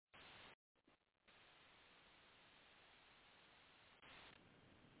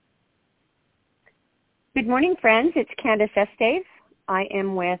Good morning, friends. It's Candace Esteve. I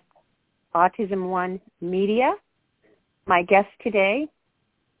am with Autism One Media. My guest today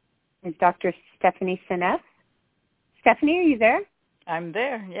is Dr. Stephanie Seneff. Stephanie, are you there? I'm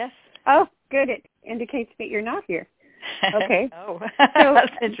there, yes. Oh, good. It indicates that you're not here. Okay. Oh, so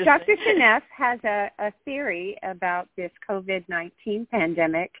that's interesting. Dr. Seneff has a theory about this COVID-19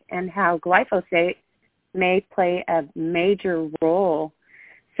 pandemic and how glyphosate may play a major role.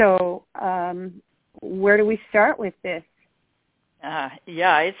 So where do we start with this?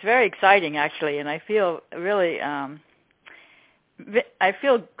 Yeah, it's very exciting, actually, and I feel really, I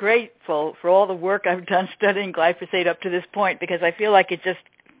feel grateful for all the work I've done studying glyphosate up to this point, because I feel like it just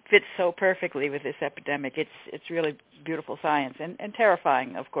fits so perfectly with this epidemic. It's really beautiful science and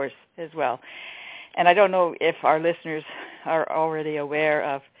terrifying, of course, as well. And I don't know if our listeners are already aware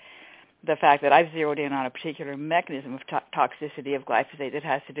of the fact that I've zeroed in on a particular mechanism of toxicity of glyphosate that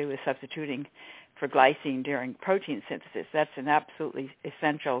has to do with substituting for glycine during protein synthesis. That's an absolutely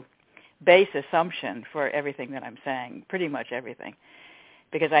essential base assumption for everything that I'm saying, pretty much everything,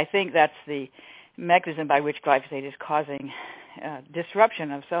 because I think that's the mechanism by which glyphosate is causing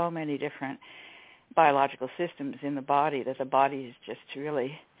disruption of so many different biological systems in the body that the body is just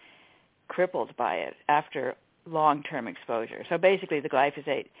really crippled by it after long-term exposure. So basically the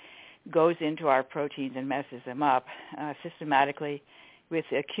glyphosate goes into our proteins and messes them up systematically with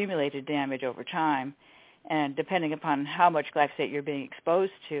accumulated damage over time. And depending upon how much glyphosate you're being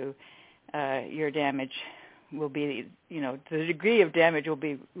exposed to, your damage will be, the degree of damage will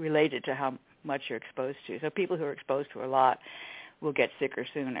be related to how much you're exposed to. So people who are exposed to a lot will get sicker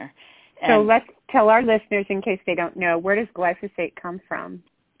sooner. So let's tell our listeners, in case they don't know, where does glyphosate come from?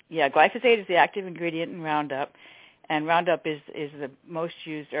 Yeah, glyphosate is the active ingredient in Roundup, and Roundup is the most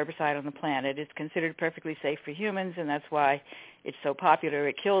used herbicide on the planet. It's considered perfectly safe for humans, and that's why it's so popular.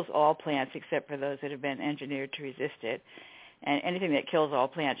 It kills all plants except for those that have been engineered to resist it. And anything that kills all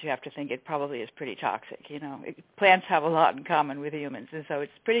plants, you have to think it probably is pretty toxic. Plants have a lot in common with humans, and so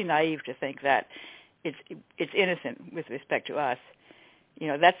it's pretty naive to think that it's innocent with respect to us.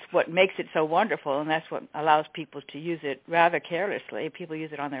 That's what makes it so wonderful, and that's what allows people to use it rather carelessly. People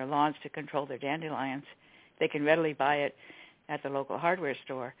use it on their lawns to control their dandelions. They can readily buy it at the local hardware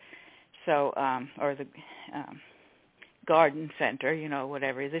store, or the garden center,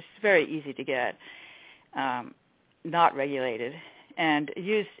 whatever. This is very easy to get, not regulated, and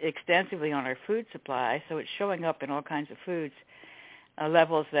used extensively on our food supply, so it's showing up in all kinds of foods,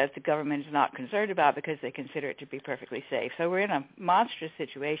 levels that the government is not concerned about because they consider it to be perfectly safe. So we're in a monstrous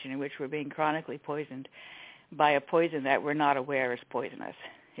situation in which we're being chronically poisoned by a poison that we're not aware is poisonous,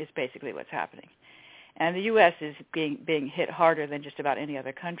 is basically what's happening. And the U.S. is being hit harder than just about any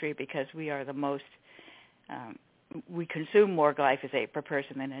other country because we are the most, we consume more glyphosate per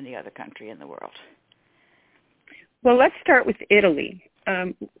person than any other country in the world. Well, let's start with Italy.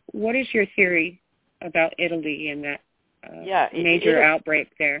 What is your theory about Italy and that major outbreak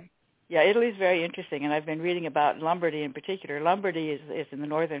there? Yeah, Italy is very interesting, and I've been reading about Lombardy in particular. Lombardy is in the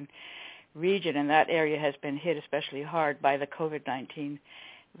northern region, and that area has been hit especially hard by the COVID-19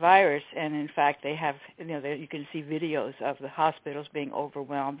 virus. And in fact, they have, you can see videos of the hospitals being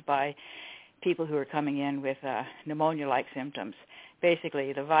overwhelmed by people who are coming in with pneumonia-like symptoms.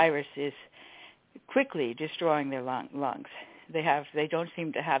 Basically, the virus is quickly destroying their lungs. They don't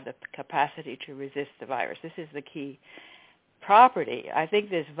seem to have the capacity to resist the virus. This is the key property. I think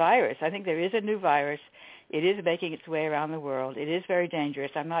there is a new virus. It is making its way around the world. It is very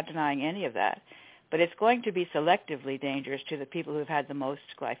dangerous. I'm not denying any of that. But it's going to be selectively dangerous to the people who have had the most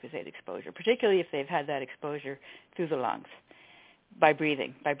glyphosate exposure, particularly if they've had that exposure through the lungs by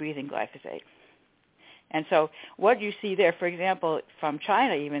breathing glyphosate. And so what you see there, for example, from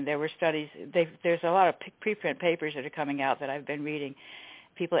China even, there were studies, there's a lot of preprint papers that are coming out that I've been reading,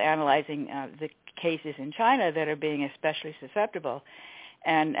 people analyzing the cases in China that are being especially susceptible.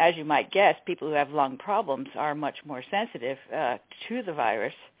 And as you might guess, people who have lung problems are much more sensitive to the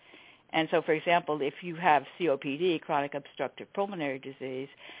virus. And so, for example, if you have COPD, chronic obstructive pulmonary disease,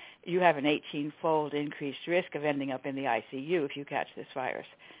 you have an 18-fold increased risk of ending up in the ICU if you catch this virus.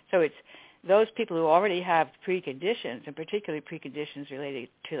 So it's those people who already have preconditions, and particularly preconditions related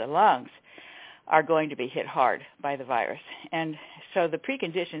to the lungs, are going to be hit hard by the virus. And so the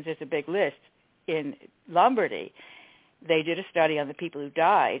preconditions is a big list. In Lombardy, they did a study on the people who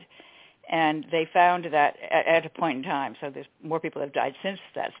died, and they found that at a point in time, so there's more people have died since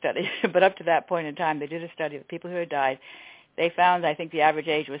that study, but up to that point in time, they did a study of people who had died. They found, I think, the average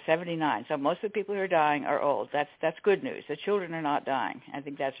age was 79. So most of the people who are dying are old. That's good news. The children are not dying. I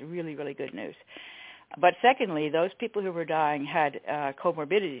think that's really, really good news. But secondly, those people who were dying had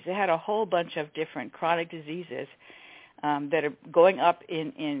comorbidities. They had a whole bunch of different chronic diseases that are going up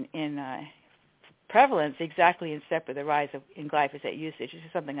in prevalence exactly in step with the rise in glyphosate usage. This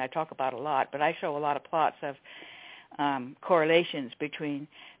is something I talk about a lot, but I show a lot of plots of correlations between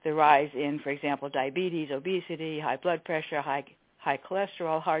the rise in, for example, diabetes, obesity, high blood pressure, high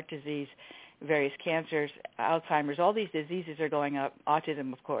cholesterol, heart disease, various cancers, Alzheimer's. All these diseases are going up.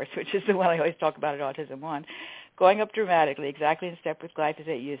 Autism, of course, which is the one I always talk about at Autism 1, going up dramatically, exactly in step with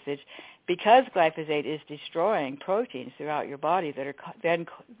glyphosate usage, because glyphosate is destroying proteins throughout your body that are then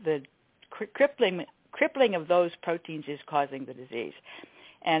the crippling of those proteins is causing the disease.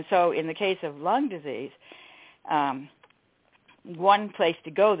 And so in the case of lung disease, one place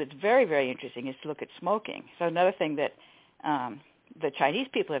to go that's very, very interesting is to look at smoking. So another thing that the Chinese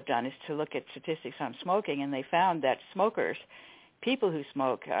people have done is to look at statistics on smoking, and they found that smokers, people who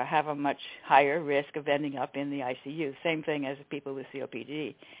smoke, have a much higher risk of ending up in the ICU. Same thing as people with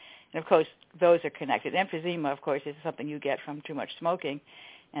COPD. And, of course, those are connected. Emphysema, of course, is something you get from too much smoking,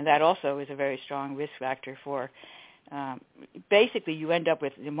 and that also is a very strong risk factor for basically you end up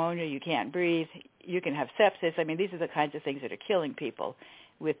with pneumonia, you can't breathe, you can have sepsis. I mean, these are the kinds of things that are killing people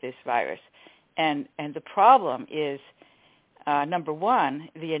with this virus. And the problem is, number one,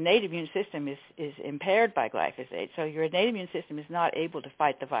 the innate immune system is impaired by glyphosate. So your innate immune system is not able to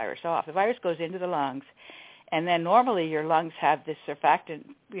fight the virus off. The virus goes into the lungs, and then normally your lungs have this surfactant,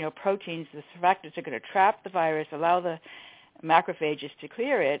 proteins. The surfactants are going to trap the virus, allow the macrophages to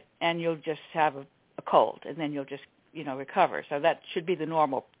clear it, and you'll just have a cold, and then you'll just, recover. So that should be the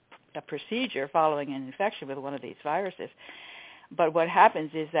normal procedure following an infection with one of these viruses. But what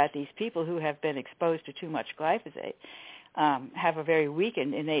happens is that these people who have been exposed to too much glyphosate have a very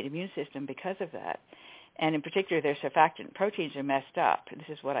weakened innate immune system because of that. And in particular, their surfactant proteins are messed up.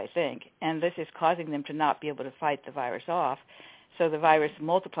 This is what I think. And this is causing them to not be able to fight the virus off. So the virus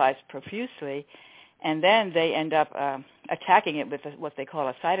multiplies profusely, and then they end up attacking it with what they call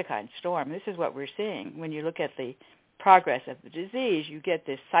a cytokine storm. This is what we're seeing. When you look at the progress of the disease, you get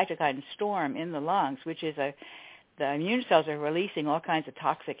this cytokine storm in the lungs, which is the immune cells are releasing all kinds of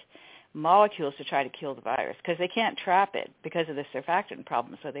toxic molecules to try to kill the virus because they can't trap it because of the surfactant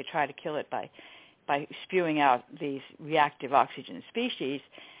problem. So they try to kill it by spewing out these reactive oxygen species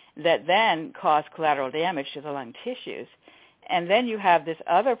that then cause collateral damage to the lung tissues. And then you have this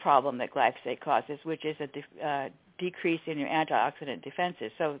other problem that glyphosate causes, which is a decrease in your antioxidant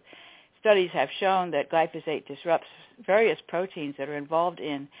defenses. So studies have shown that glyphosate disrupts various proteins that are involved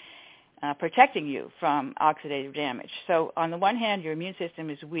in protecting you from oxidative damage. So on the one hand, your immune system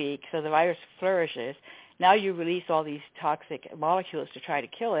is weak, so the virus flourishes. Now you release all these toxic molecules to try to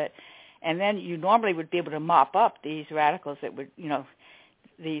kill it, and then you normally would be able to mop up these radicals that would,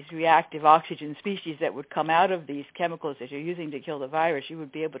 these reactive oxygen species that would come out of these chemicals that you're using to kill the virus. You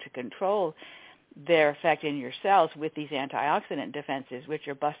would be able to control their effect in your cells with these antioxidant defenses, which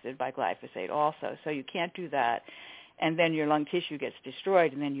are busted by glyphosate also. So you can't do that. And then your lung tissue gets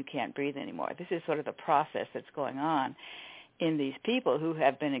destroyed, and then you can't breathe anymore. This is sort of the process that's going on in these people who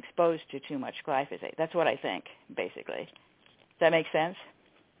have been exposed to too much glyphosate. That's what I think, basically. Does that make sense?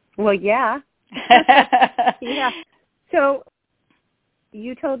 Well, yeah. Yeah. So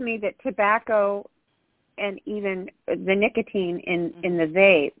you told me that tobacco and even the nicotine in the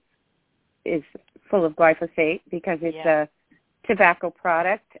vape is full of glyphosate because it's a tobacco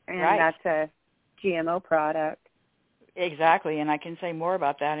product, and that's a GMO product. Exactly, and I can say more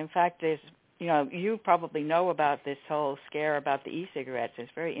about that. In fact, there's, you probably know about this whole scare about the e-cigarettes. It's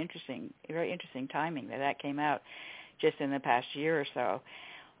very interesting timing that came out just in the past year or so.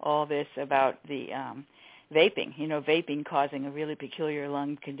 All this about the vaping, vaping causing a really peculiar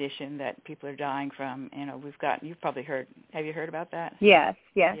lung condition that people are dying from. You've probably heard, have you heard about that? Yes.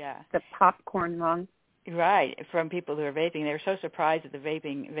 Yeah. The popcorn lung. Right, from people who are vaping. They were so surprised that the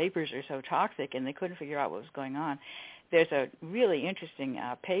vapors are so toxic, and they couldn't figure out what was going on. There's a really interesting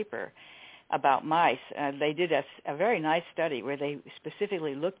paper about mice. They did a very nice study where they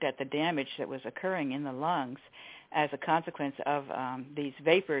specifically looked at the damage that was occurring in the lungs as a consequence of these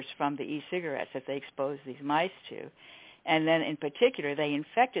vapors from the e-cigarettes that they exposed these mice to. And then in particular, they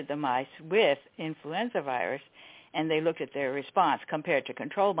infected the mice with influenza virus, and they looked at their response compared to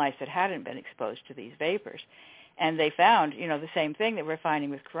control mice that hadn't been exposed to these vapors. And they found, the same thing that we're finding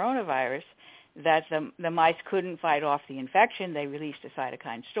with coronavirus, that the mice couldn't fight off the infection. They released a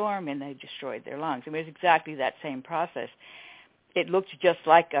cytokine storm, and they destroyed their lungs. It was exactly that same process. it looked just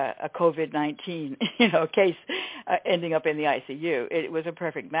like a COVID-19, case ending up in the ICU. It was a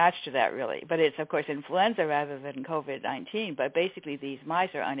perfect match to that, really. But it's, of course, influenza rather than COVID-19. But basically, these mice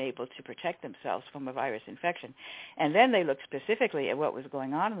are unable to protect themselves from a virus infection. And then they looked specifically at what was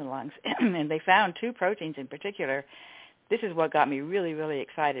going on in the lungs, and they found two proteins in particular. This is what got me really, really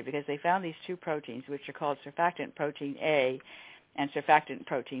excited, because they found these two proteins, which are called surfactant protein A and surfactant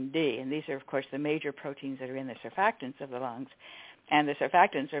protein D. And these are, of course, the major proteins that are in the surfactants of the lungs. And the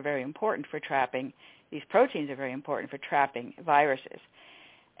surfactants are very important for trapping, these proteins are very important for trapping viruses.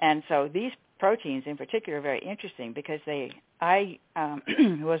 And so these proteins in particular are very interesting because I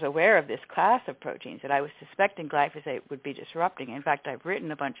was aware of this class of proteins that I was suspecting glyphosate would be disrupting. In fact, I've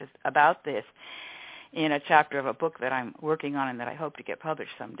written a bunch about this in a chapter of a book that I'm working on and that I hope to get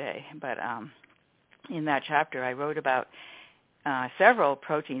published someday. But in that chapter, I wrote about several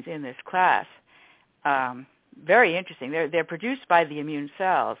proteins in this class. Very interesting. They're produced by the immune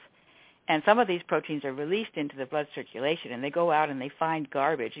cells, and some of these proteins are released into the blood circulation, and they go out and they find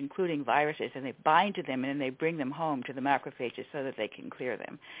garbage, including viruses, and they bind to them, and then they bring them home to the macrophages so that they can clear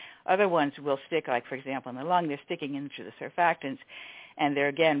them. Other ones will stick, like, for example, in the lung, they're sticking into the surfactants, and they're,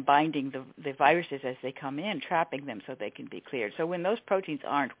 again, binding the viruses as they come in, trapping them so they can be cleared. So when those proteins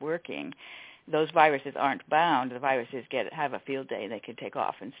aren't working, those viruses aren't bound, the viruses have a field day, and they can take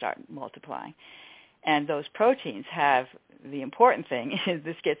off and start multiplying. And those proteins have, the important thing is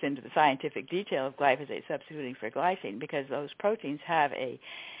this gets into the scientific detail of glyphosate substituting for glycine, because those proteins have a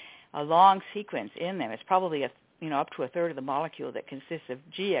long sequence in them. It's probably up to a third of the molecule that consists of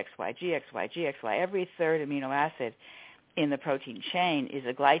GXY, GXY, GXY. Every third amino acid in the protein chain is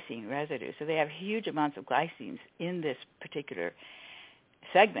a glycine residue. So they have huge amounts of glycines in this particular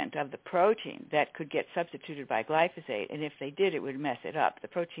segment of the protein that could get substituted by glyphosate, and if they did, it would mess it up. The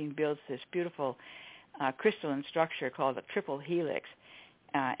protein builds this beautiful crystalline structure called a triple helix,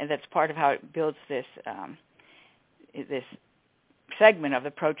 and that's part of how it builds this segment of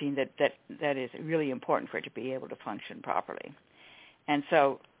the protein that is really important for it to be able to function properly. And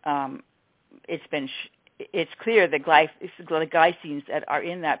so it's clear that the glycines that are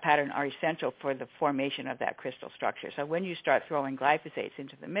in that pattern are essential for the formation of that crystal structure. So when you start throwing glyphosates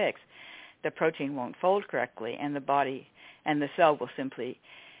into the mix, the protein won't fold correctly, and the body and the cell will simply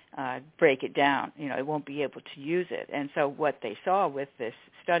break it down. It won't be able to use it. And so what they saw with this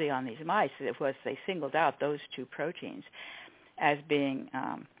study on these mice was they singled out those two proteins as being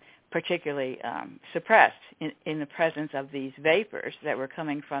particularly suppressed in the presence of these vapors that were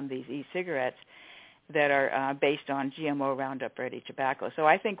coming from these e-cigarettes that are based on GMO Roundup Ready tobacco. So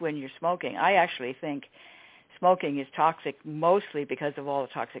I think when you're smoking, I actually think smoking is toxic mostly because of all the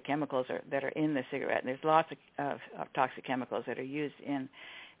toxic chemicals that are in the cigarette. And there's lots of toxic chemicals that are used in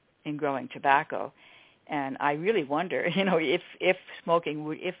growing tobacco. And I really wonder, if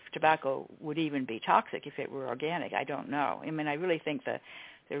tobacco would even be toxic if it were organic. I don't know. I mean, I really think the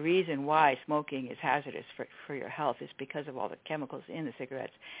reason why smoking is hazardous for your health is because of all the chemicals in the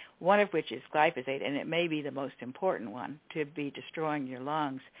cigarettes, one of which is glyphosate, and it may be the most important one, to be destroying your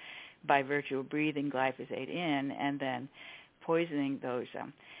lungs by virtue of breathing glyphosate in and then poisoning those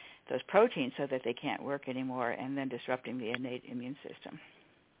proteins so that they can't work anymore, and then disrupting the innate immune system.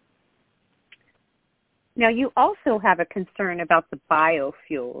 Now, you also have a concern about the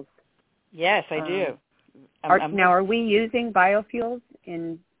biofuels. Yes, I do. Are we using biofuels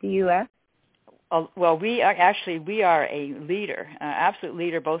in the U.S.? Well, we are a leader, absolute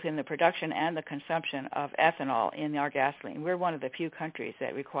leader, both in the production and the consumption of ethanol in our gasoline. We're one of the few countries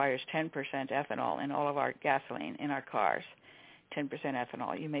that requires 10% ethanol in all of our gasoline in our cars, 10%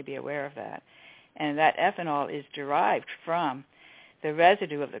 ethanol. You may be aware of that. And that ethanol is derived from the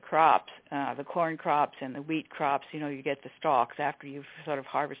residue of the crops, the corn crops and the wheat crops. You get the stalks after you've sort of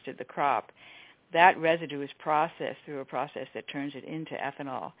harvested the crop. That residue is processed through a process that turns it into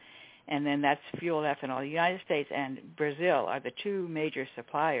ethanol, and then that's fuel ethanol. The United States and Brazil are the two major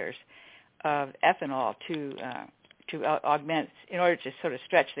suppliers of ethanol to augment, in order to sort of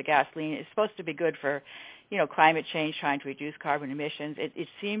stretch the gasoline. It's supposed to be good for, climate change, trying to reduce carbon emissions. It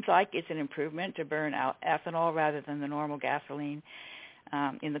seems like it's an improvement to burn out ethanol rather than the normal gasoline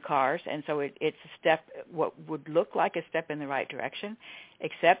in the cars, and so it's a step, what would look like a step in the right direction,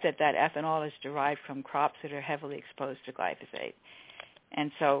 except that ethanol is derived from crops that are heavily exposed to glyphosate.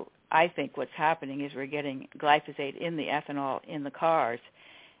 And so I think what's happening is we're getting glyphosate in the ethanol in the cars,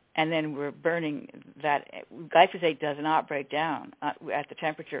 and then we're burning that. Glyphosate does not break down at the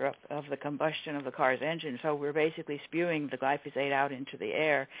temperature of the combustion of the car's engine, so we're basically spewing the glyphosate out into the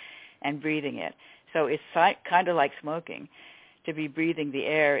air and breathing it. So it's kind of like smoking, to be breathing the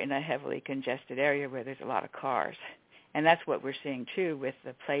air in a heavily congested area where there's a lot of cars. And that's what we're seeing, too, with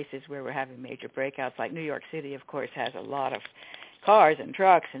the places where we're having major breakouts. Like New York City, of course, has a lot of cars and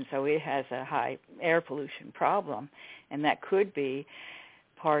trucks, and so it has a high air pollution problem. And that could be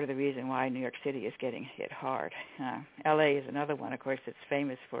part of the reason why New York City is getting hit hard. L.A. is another one, of course, that's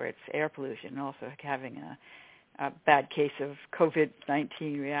famous for its air pollution and also having a bad case of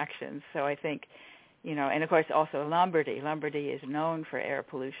COVID-19 reactions. So I think, and of course also Lombardy. Lombardy is known for air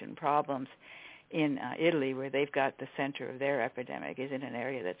pollution problems in Italy, where they've got the center of their epidemic, is in an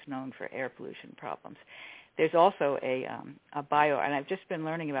area that's known for air pollution problems. There's also a and I've just been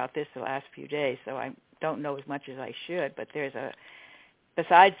learning about this the last few days, so I don't know as much as I should, but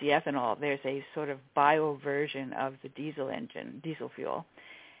besides the ethanol, there's a sort of bio version of the diesel fuel.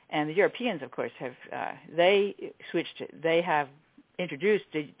 And the Europeans, of course, they have introduced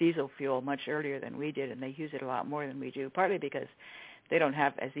diesel fuel much earlier than we did, and they use it a lot more than we do, partly because they don't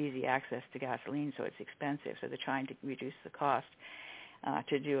have as easy access to gasoline, so it's expensive. So they're trying to reduce the cost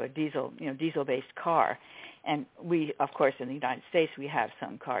to do a diesel-based car. And we, of course, in the United States, we have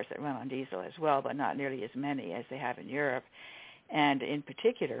some cars that run on diesel as well, but not nearly as many as they have in Europe. And in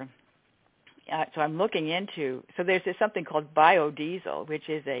particular, so I'm looking into, so there's something called biodiesel, which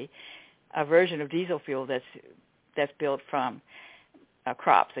is a version of diesel fuel that's built from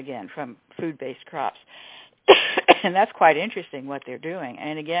crops, again, from food-based crops. And that's quite interesting what they're doing.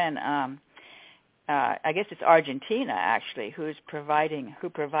 And again, I guess it's Argentina, actually, who provides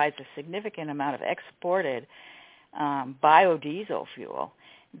a significant amount of exported biodiesel fuel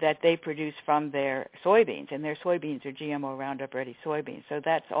that they produce from their soybeans, and their soybeans are GMO Roundup Ready soybeans. So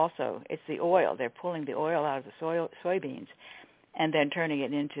that's also, it's the oil. They're pulling the oil out of the soybeans and then turning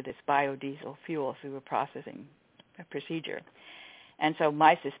it into this biodiesel fuel through a processing procedure. And so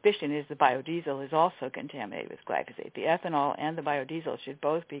my suspicion is the biodiesel is also contaminated with glyphosate. The ethanol and the biodiesel should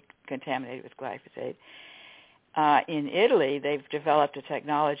both be contaminated with glyphosate. In Italy, they've developed a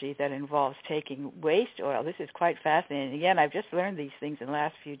technology that involves taking waste oil. This is quite fascinating. Again, I've just learned these things in the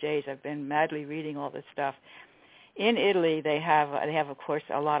last few days. I've been madly reading all this stuff. In Italy, they have of course,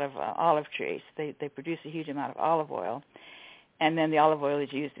 a lot of olive trees. They produce a huge amount of olive oil, and then the olive oil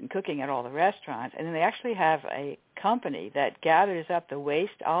is used in cooking at all the restaurants. And then they actually have a company that gathers up the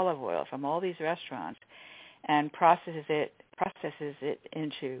waste olive oil from all these restaurants and processes it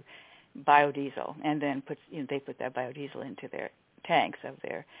into biodiesel, and then they put that biodiesel into their tanks of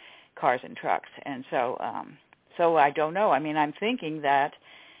their cars and trucks. And so I don't know. I mean, I'm thinking that,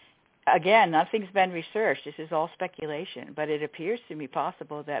 again, nothing's been researched. This is all speculation, but it appears to me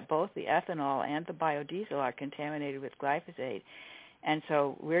possible that both the ethanol and the biodiesel are contaminated with glyphosate. And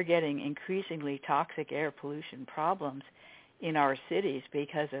so we're getting increasingly toxic air pollution problems in our cities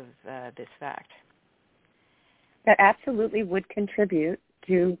because of this fact. That absolutely would contribute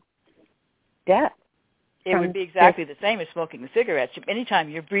to death. It would be exactly the same as smoking cigarettes. Anytime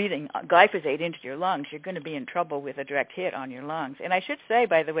you're breathing glyphosate into your lungs, you're going to be in trouble with a direct hit on your lungs. And I should say,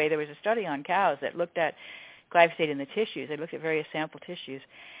 by the way, there was a study on cows that looked at glyphosate in the tissues. They looked at various sample tissues.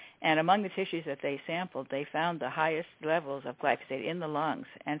 And among the tissues that they sampled, they found the highest levels of glyphosate in the lungs.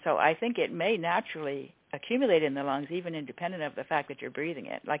 And so I think it may naturally accumulate in the lungs, even independent of the fact that you're breathing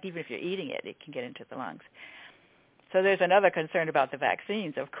it. Like even if you're eating it, it can get into the lungs. So there's another concern about the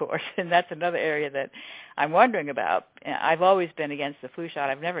vaccines, of course, and that's another area that I'm wondering about. I've always been against the flu shot.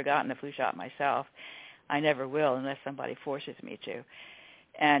 I've never gotten the flu shot myself. I never will unless somebody forces me to.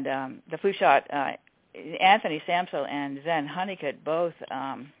 And the flu shot, Anthony Samsel and Zen Honeycutt both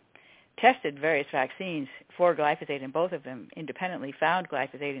tested various vaccines for glyphosate, and both of them independently found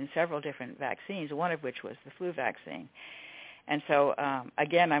glyphosate in several different vaccines, one of which was the flu vaccine. And so,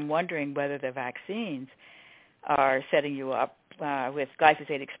 again, I'm wondering whether the vaccines are setting you up with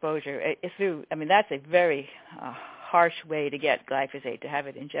glyphosate exposure. That's a very harsh way to get glyphosate, to have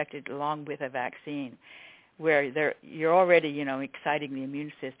it injected along with a vaccine, where you're already, exciting the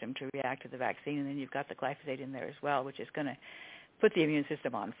immune system to react to the vaccine, and then you've got the glyphosate in there as well, which is going to put the immune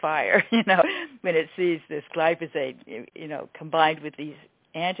system on fire, when it sees this glyphosate, combined with these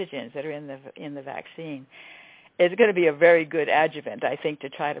antigens that are in the vaccine. It's going to be a very good adjuvant, I think, to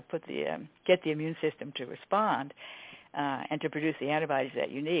try to get the immune system to respond and to produce the antibodies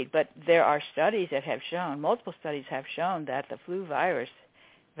that you need. But there are studies that have shown, multiple studies have shown, that the flu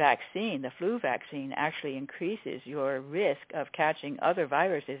vaccine actually increases your risk of catching other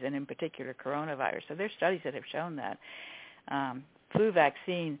viruses, and in particular coronavirus. So there's studies that have shown that. Flu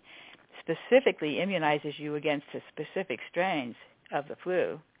vaccine specifically immunizes you against the specific strains of the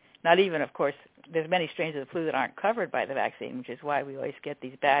flu. Not even, of course, there's many strains of the flu that aren't covered by the vaccine, which is why we always get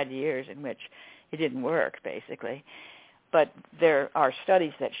these bad years in which it didn't work, basically. But there are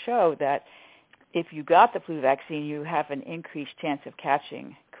studies that show that if you got the flu vaccine, you have an increased chance of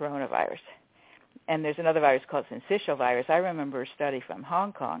catching coronavirus. And there's another virus called syncytial virus. I remember a study from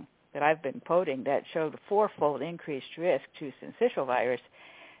Hong Kong that I've been quoting that showed a 4-fold increased risk to syncytial virus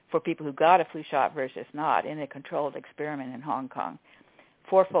for people who got a flu shot versus not in a controlled experiment in Hong Kong.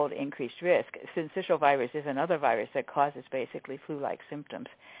 4-fold increased risk. Syncytial virus is another virus that causes basically flu-like symptoms.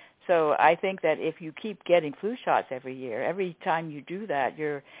 So I think that if you keep getting flu shots every year, every time you do that,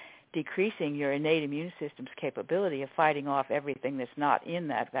 you're decreasing your innate immune system's capability of fighting off everything that's not in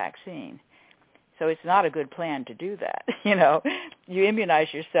that vaccine. So it's not a good plan to do that. You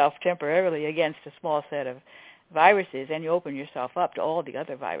immunize yourself temporarily against a small set of viruses, and you open yourself up to all the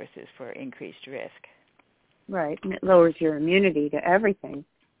other viruses for increased risk. Right, and it lowers your immunity to everything.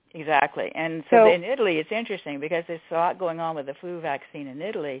 Exactly. And so in Italy, it's interesting because there's a lot going on with the flu vaccine in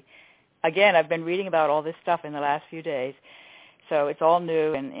Italy. Again, I've been reading about all this stuff in the last few days, so it's all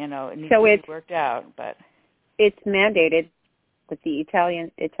new and, it needs to be worked out. But it's mandated that the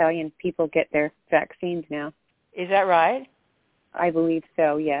Italian people get their vaccines now. Is that right? I believe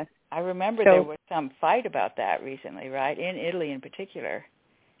so, yes. I remember there was some fight about that recently, right, in Italy in particular.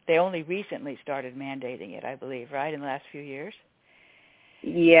 They only recently started mandating it, I believe, right, in the last few years?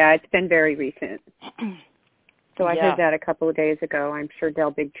 Yeah, it's been very recent. So I heard that a couple of days ago. I'm sure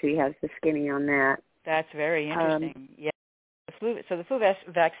Del Bigtree has the skinny on that. That's very interesting. The flu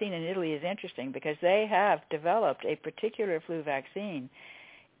vaccine in Italy is interesting because they have developed a particular flu vaccine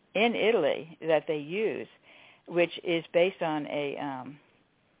in Italy that they use, which is based on a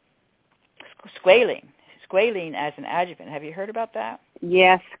squalene as an adjuvant. Have you heard about that?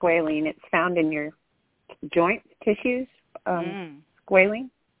 Yes, squalene. It's found in your joint tissues. Squalene.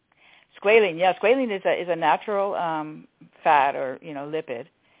 Squalene, yeah. Squalene is a natural fat or lipid,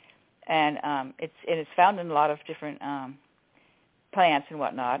 and it's found in a lot of different plants and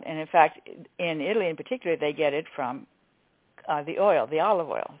whatnot. And in fact, in Italy in particular, they get it from the olive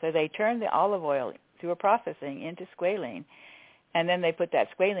oil. So they turn the olive oil through a processing into squalene, and then they put that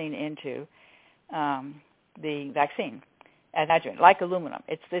squalene into the vaccine as an adjuvant, like aluminum.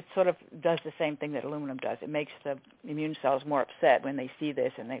 It sort of does the same thing that aluminum does. It makes the immune cells more upset when they see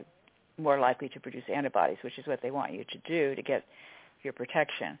this, and they're more likely to produce antibodies, which is what they want you to do to get your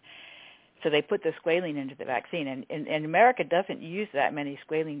protection. So they put the squalene into the vaccine, and America doesn't use that many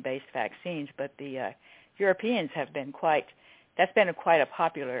squalene-based vaccines, but the Europeans have been that's been quite a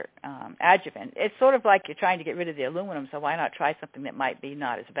popular adjuvant. It's sort of like you're trying to get rid of the aluminum, so why not try something that might be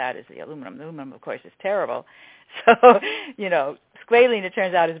not as bad as the aluminum? The aluminum, of course, is terrible. So, squalene, it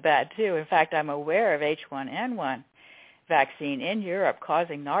turns out, is bad, too. In fact, I'm aware of H1N1 vaccine in Europe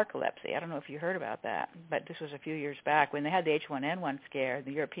causing narcolepsy. I don't know if you heard about that, but this was a few years back. When they had the H1N1 scare,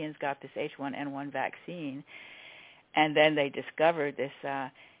 the Europeans got this H1N1 vaccine, and then they discovered this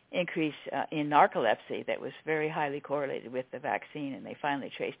increase in narcolepsy that was very highly correlated with the vaccine, and they finally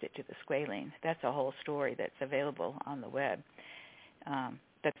traced it to the squalene. That's a whole story that's available on the web,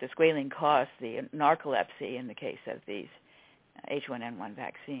 that the squalene caused the narcolepsy in the case of these H1N1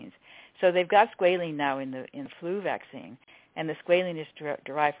 vaccines. So they've got squalene now in the flu vaccine, and the squalene is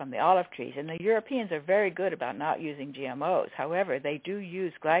derived from the olive trees. And the Europeans are very good about not using GMOs. However, they do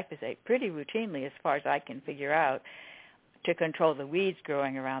use glyphosate pretty routinely, as far as I can figure out, to control the weeds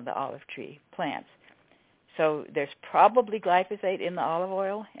growing around the olive tree plants. So there's probably glyphosate in the olive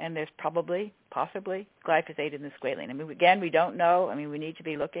oil, and there's possibly glyphosate in the squalene. I mean, again, we don't know. I mean, we need to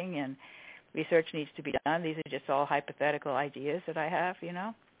be looking, and research needs to be done. These are just all hypothetical ideas that I have,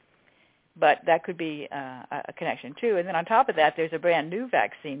 But that could be a connection, too. And then on top of that, there's a brand new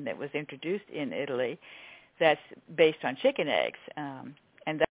vaccine that was introduced in Italy that's based on chicken eggs.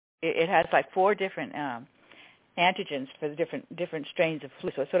 And it has like 4 different antigens for the different strains of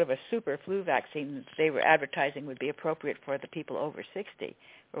flu. So it's sort of a super flu vaccine that they were advertising would be appropriate for the people over 60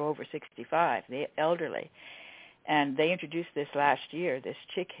 or over 65, the elderly. And they introduced this last year, this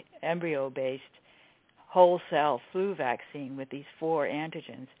chick embryo-based whole cell flu vaccine with these 4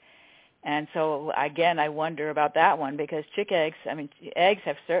 antigens. And so, again, I wonder about that one because eggs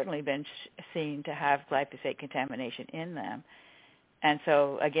have certainly been seen to have glyphosate contamination in them. And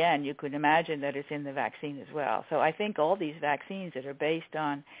so, again, you could imagine that it's in the vaccine as well. So I think all these vaccines that are based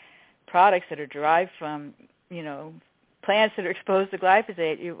on products that are derived from, plants that are exposed to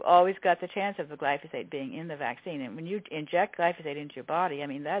glyphosate, you've always got the chance of the glyphosate being in the vaccine. And when you inject glyphosate into your body,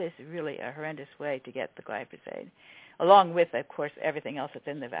 that is really a horrendous way to get the glyphosate, along with, of course, everything else that's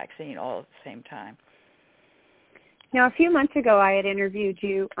in the vaccine all at the same time. Now, a few months ago, I had interviewed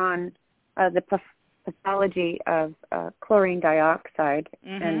you on the pathology of chlorine dioxide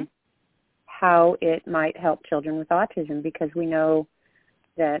and how it might help children with autism, because we know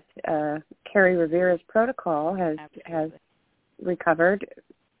that Carrie Rivera's protocol has recovered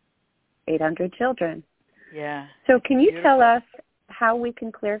 800 children. Yeah. So can you Beautiful. tell us how we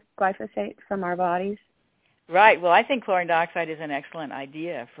can clear glyphosate from our bodies? Right. Well, I think chlorine dioxide is an excellent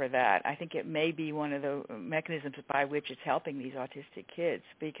idea for that. I think it may be one of the mechanisms by which it's helping these autistic kids,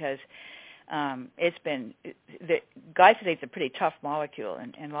 because glyphosate's a pretty tough molecule,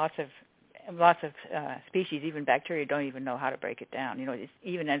 and lots of species, even bacteria, don't even know how to break it down.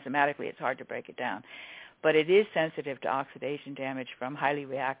 Even enzymatically, it's hard to break it down. But it is sensitive to oxidation damage from highly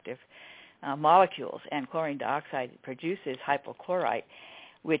reactive molecules, and chlorine dioxide produces hypochlorite,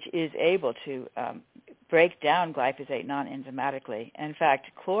 which is able to break down glyphosate non-enzymatically. In fact,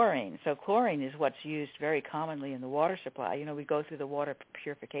 chlorine is what's used very commonly in the water supply. We go through the water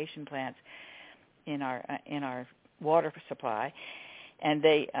purification plants in our water supply, and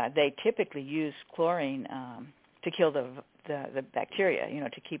they typically use chlorine to kill the bacteria,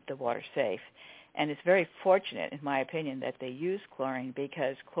 to keep the water safe. And it's very fortunate, in my opinion, that they use chlorine,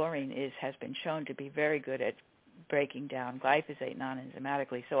 because chlorine has been shown to be very good at breaking down glyphosate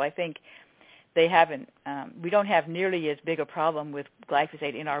non-enzymatically. So I think they haven't. We don't have nearly as big a problem with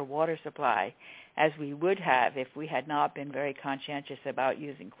glyphosate in our water supply as we would have if we had not been very conscientious about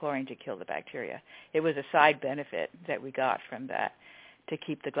using chlorine to kill the bacteria. It was a side benefit that we got from that, to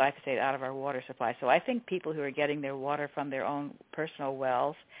keep the glyphosate out of our water supply. So I think people who are getting their water from their own personal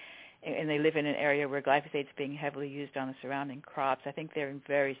wells, and they live in an area where glyphosate is being heavily used on the surrounding crops, I think they're in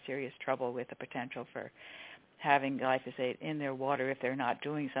very serious trouble with the potential for having glyphosate in their water if they're not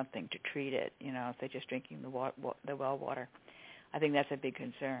doing something to treat it, if they're just drinking the well water. I think that's a big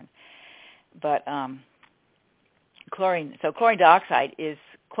concern. But chlorine dioxide is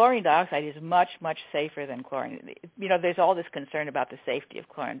much, much safer than chlorine. There's all this concern about the safety of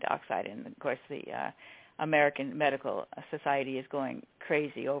chlorine dioxide, and of course the American Medical Society is going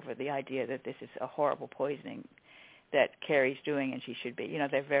crazy over the idea that this is a horrible poisoning that Carrie's doing, and she should be.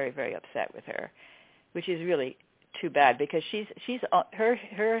 They're very, very upset with her, which is really too bad, because she's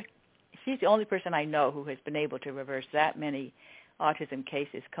the only person I know who has been able to reverse that many autism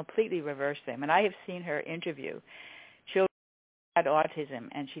cases, completely reverse them. And I have seen her interview children who had autism,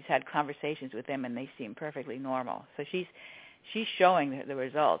 and she's had conversations with them, and they seem perfectly normal. So she's showing the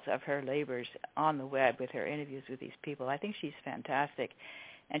results of her labors on the web with her interviews with these people. I think she's fantastic.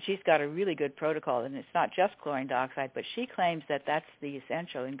 And she's got a really good protocol, and it's not just chlorine dioxide, but she claims that that's the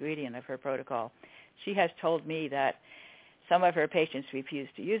essential ingredient of her protocol. She has told me that some of her patients refuse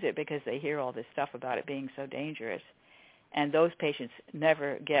to use it because they hear all this stuff about it being so dangerous. And those patients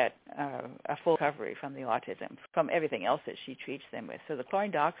never get a full recovery from the autism, from everything else that she treats them with. So the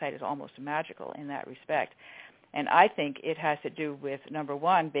chlorine dioxide is almost magical in that respect. And I think it has to do with, number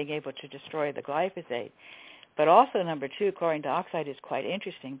one, being able to destroy the glyphosate. But also, number two, chlorine dioxide is quite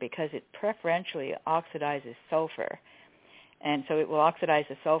interesting because it preferentially oxidizes sulfur. And so it will oxidize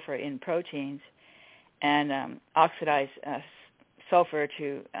the sulfur in proteins and oxidize sulfur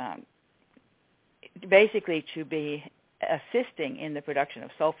to basically to be assisting in the production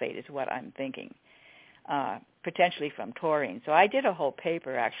of sulfate is what I'm thinking, potentially from taurine. So I did a whole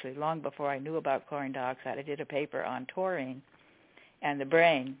paper, actually, long before I knew about chlorine dioxide. I did a paper on taurine and the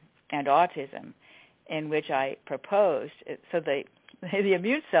brain and autism, in which I proposed, so the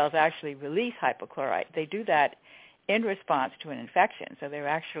immune cells actually release hypochlorite. They do that in response to an infection. So they're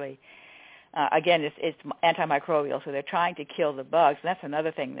actually, again, it's antimicrobial, so they're trying to kill the bugs. And that's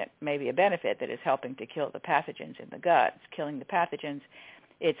another thing that may be a benefit, that is helping to kill the pathogens in the gut. It's killing the pathogens,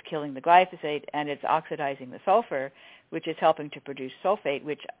 it's killing the glyphosate, and it's oxidizing the sulfur, which is helping to produce sulfate,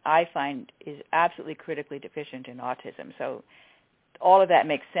 which I find is absolutely critically deficient in autism. So all of that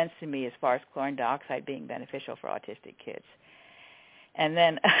makes sense to me as far as chlorine dioxide being beneficial for autistic kids. And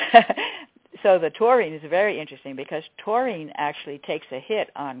then, so the taurine is very interesting because taurine actually takes a hit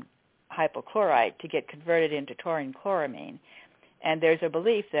on hypochlorite to get converted into taurine chloramine. And there's a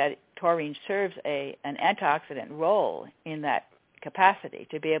belief that taurine serves an antioxidant role in that capacity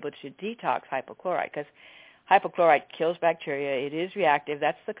to be able to detox hypochlorite, because hypochlorite kills bacteria. It is reactive.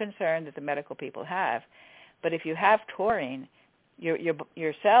 That's the concern that the medical people have. But if you have taurine,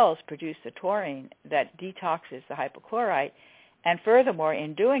 your cells produce the taurine that detoxes the hypochlorite, and furthermore,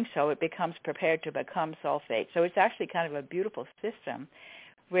 in doing so, it becomes prepared to become sulfate. So it's actually kind of a beautiful system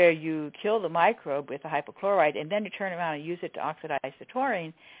where you kill the microbe with the hypochlorite, and then you turn around and use it to oxidize the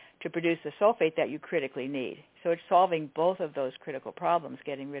taurine to produce the sulfate that you critically need. So it's solving both of those critical problems,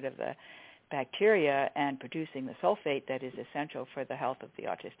 getting rid of the bacteria and producing the sulfate that is essential for the health of the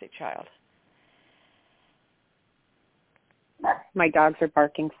autistic child. My dogs are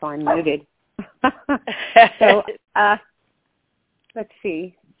barking, so I'm muted. So let's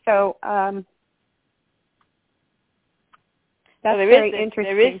see. So that's so very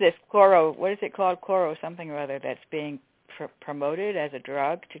interesting. There is this what is it called? Chloro something or other that's being promoted as a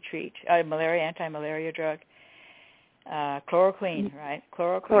drug to treat malaria, anti-malaria drug. Chloroquine, right?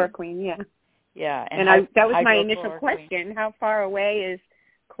 Chloroquine, yeah. Yeah, and that was my initial question. How far away is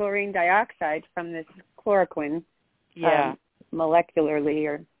chlorine dioxide from this chloroquine? Yeah. Molecularly,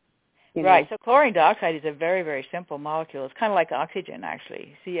 or right. So chlorine dioxide is a very, very simple molecule. It's kind of like oxygen,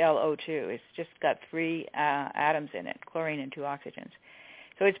 actually. ClO2. It's just got 3 atoms in it, chlorine and 2 oxygens.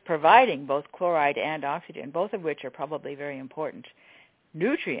 So it's providing both chloride and oxygen, both of which are probably very important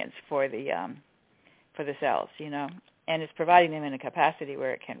nutrients for the cells, and it's providing them in a capacity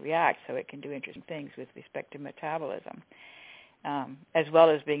where it can react, so it can do interesting things with respect to metabolism, as well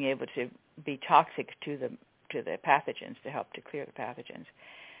as being able to be toxic to the pathogens to help to clear the pathogens.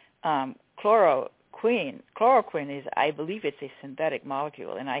 Chloroquine is, I believe it's a synthetic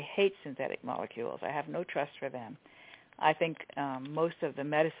molecule, and I hate synthetic molecules. I have no trust for them. I think most of the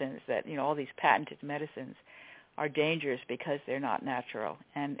medicines that, all these patented medicines are dangerous because they're not natural.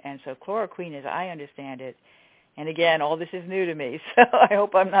 And so chloroquine, as I understand it, and again, all this is new to me, so I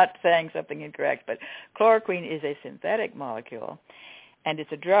hope I'm not saying something incorrect, but chloroquine is a synthetic molecule, and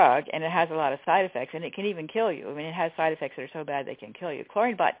it's a drug, and it has a lot of side effects, and it can even kill you. I mean, it has side effects that are so bad they can kill you.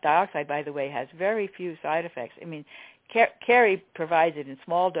 Chlorine dioxide, by the way, has very few side effects. I mean, Carrie provides it in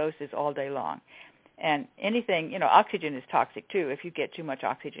small doses all day long. And anything, oxygen is toxic too. If you get too much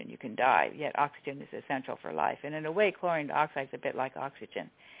oxygen, you can die. Yet oxygen is essential for life. And in a way, chlorine dioxide is a bit like oxygen.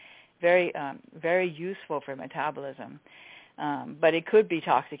 Very, very useful for metabolism. But it could be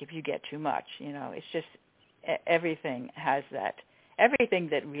toxic if you get too much. It's just everything has that. Everything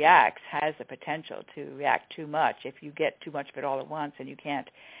that reacts has the potential to react too much if you get too much of it all at once, and you can't.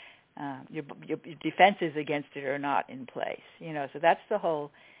 Your defenses against it are not in place. So that's the whole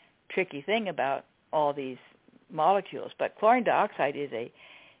tricky thing about all these molecules. But chlorine dioxide is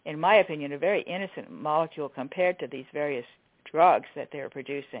in my opinion, a very innocent molecule compared to these various drugs that they're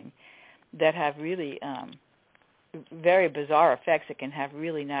producing that have really very bizarre effects that can have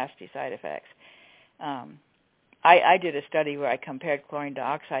really nasty side effects. I did a study where I compared chlorine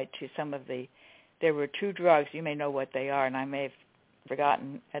dioxide to there were 2 drugs, you may know what they are, and I may have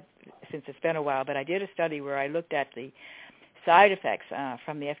forgotten since it's been a while, but I did a study where I looked at the side effects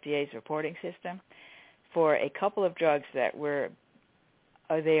from the FDA's reporting system for a couple of drugs that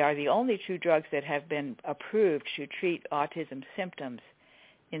they are the only 2 drugs that have been approved to treat autism symptoms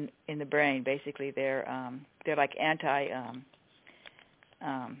in the brain. Basically, they're like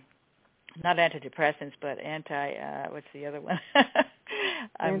not antidepressants, but what's the other one?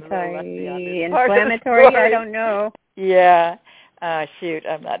 Anti-inflammatory. I don't know. Yeah. Shoot,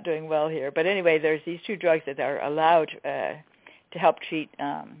 I'm not doing well here. But anyway, there's these 2 drugs that are allowed to help treat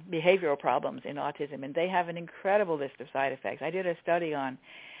behavioral problems in autism, and they have an incredible list of side effects. I did a study on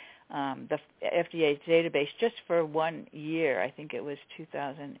the FDA's database just for 1 year. I think it was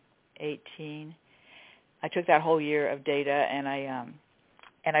 2018. I took that whole year of data, and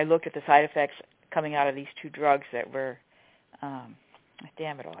I looked at the side effects coming out of these 2 drugs that were,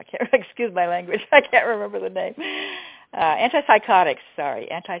 damn it all, I can't, excuse my language, I can't remember the name. Antipsychotics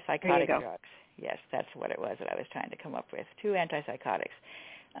drugs. Yes, that's what it was that I was trying to come up with. 2 antipsychotics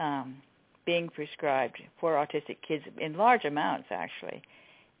being prescribed for autistic kids in large amounts, actually.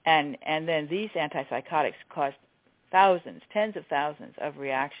 And then these antipsychotics caused thousands, tens of thousands of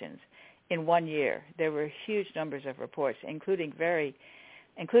reactions in 1 year. There were huge numbers of reports, including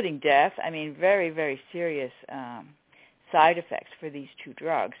death. I mean, very, very serious side effects for these 2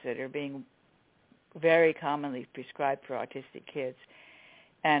 drugs that are being very commonly prescribed for autistic kids.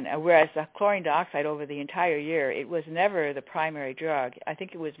 And whereas the chlorine dioxide over the entire year, it was never the primary drug. I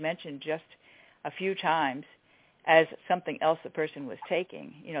think it was mentioned just a few times as something else the person was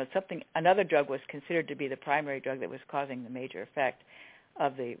taking. Another drug was considered to be the primary drug that was causing the major effect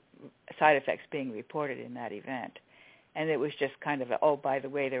of the side effects being reported in that event. And it was just kind of, by the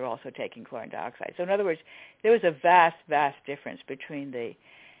way, they're also taking chlorine dioxide. So in other words, there was a vast, vast difference between the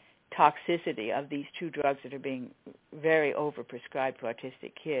toxicity of these 2 drugs that are being very overprescribed for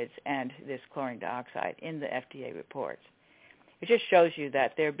autistic kids and this chlorine dioxide in the FDA reports. It just shows you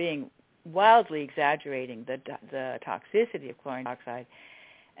that they're being wildly exaggerating the toxicity of chlorine dioxide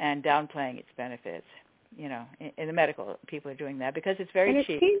and downplaying its benefits. In the medical, people are doing that because it's very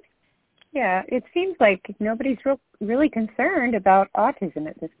cheap. It seems like nobody's really concerned about autism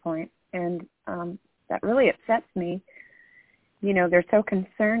at this point, and that really upsets me. They're so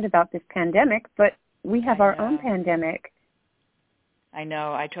concerned about this pandemic, but we have our own pandemic. I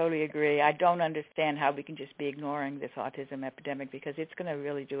know. I totally agree. I don't understand how we can just be ignoring this autism epidemic because it's going to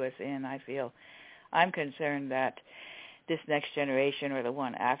really do us in, I feel. I'm concerned that this next generation or the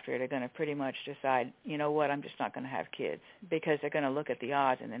one after it are going to pretty much decide, you know what, I'm just not going to have kids because they're going to look at the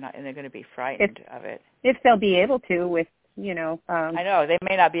odds and they're going to be frightened of it. If they'll be able to with, I know. They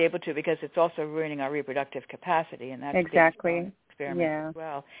may not be able to because it's also ruining our reproductive capacity, and that's exactly. an experiment as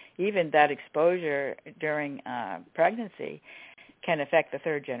well. Even that exposure during pregnancy can affect the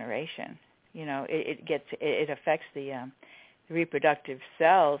third generation. It affects the reproductive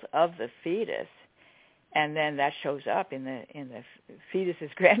cells of the fetus, and then that shows up in the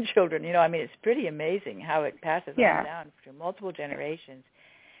fetus's grandchildren. It's pretty amazing how it passes on down through multiple generations.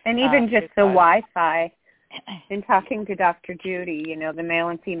 And even just the Wi-Fi. In talking to Dr. Judy, the male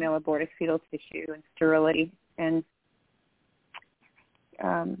and female aborted fetal tissue and sterility, and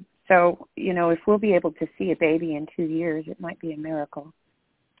so if we'll be able to see a baby in 2 years, it might be a miracle.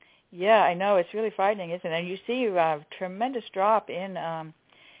 Yeah, I know. It's really frightening, isn't it? And you see a tremendous drop in the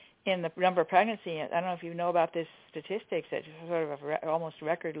number of pregnancy. I don't know if you know about this statistics. It's sort of almost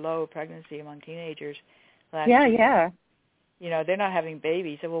record low pregnancy among teenagers last year. Yeah. They're not having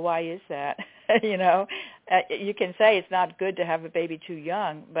babies. So, well, why is that? You can say it's not good to have a baby too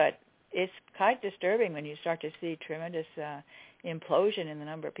young, but it's quite disturbing when you start to see tremendous implosion in the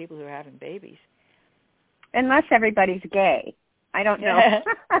number of people who are having babies. Unless everybody's gay. I don't know.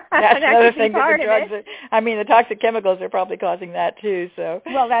 That's another thing that the drugs the toxic chemicals are probably causing that too. So.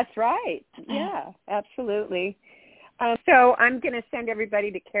 Well, that's right. Yeah, absolutely. So I'm going to send everybody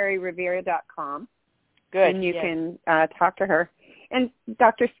to CarrieRivera.com. Good. And you can talk to her. And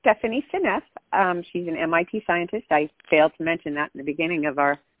Dr. Stephanie Seneff, she's an MIT scientist. I failed to mention that in the beginning of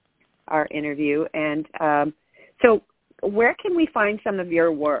our interview. And so where can we find some of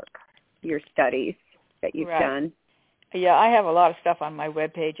your work, your studies that you've done? Yeah, I have a lot of stuff on my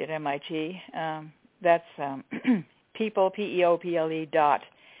webpage at MIT. That's people, P-E-O-P-L-E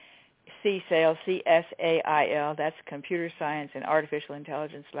CSAIL, C-S-A-I-L. That's Computer Science and Artificial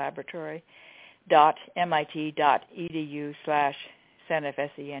Intelligence Laboratory. .mit.edu/Seneff,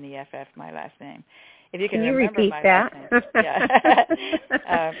 S-E-N-E-F-F, my last name. If you can remember repeat my that? last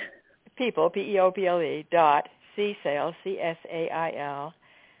name. People, P-E-O-P-L-E, CSAIL, C-S-A-I-L,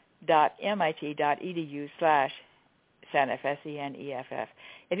 .mit.edu/Seneff, S-E-N-E-F-F.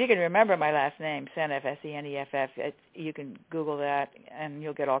 If you can remember my last name, Seneff, S-E-N-E-F-F, you can Google that, and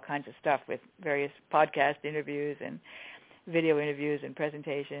you'll get all kinds of stuff with various podcast interviews and video interviews and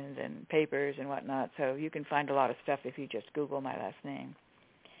presentations and papers and whatnot. So you can find a lot of stuff if you just Google my last name.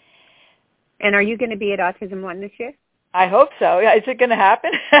 And are you going to be at Autism One this year? I hope so. Is it going to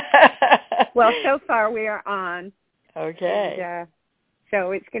happen? Well, so far we are on. Okay. And,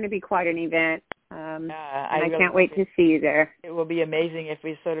 so it's going to be quite an event. And I really can't wait to see you there. It will be amazing if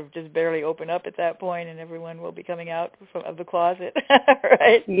we sort of just barely open up at that point and everyone will be coming out of the closet,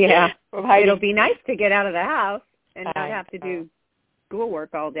 right? Yeah. It'll be nice to get out of the house and not have to do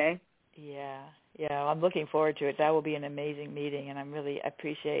schoolwork all day. Yeah, I'm looking forward to it. That will be an amazing meeting, and I really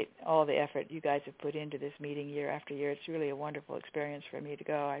appreciate all the effort you guys have put into this meeting year after year. It's really a wonderful experience for me to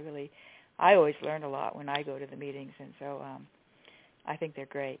go. I always learn a lot when I go to the meetings, and so I think they're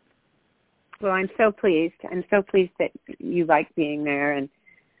great. Well, I'm so pleased. I'm so pleased that you like being there, and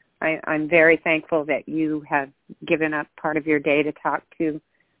I'm very thankful that you have given up part of your day to talk to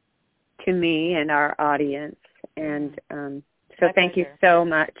me and our audience. And so thank you so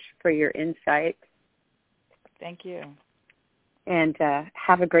much for your insight. Thank you. And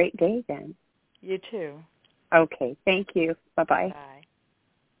have a great day then. You too. Okay. Thank you. Bye-bye. Bye.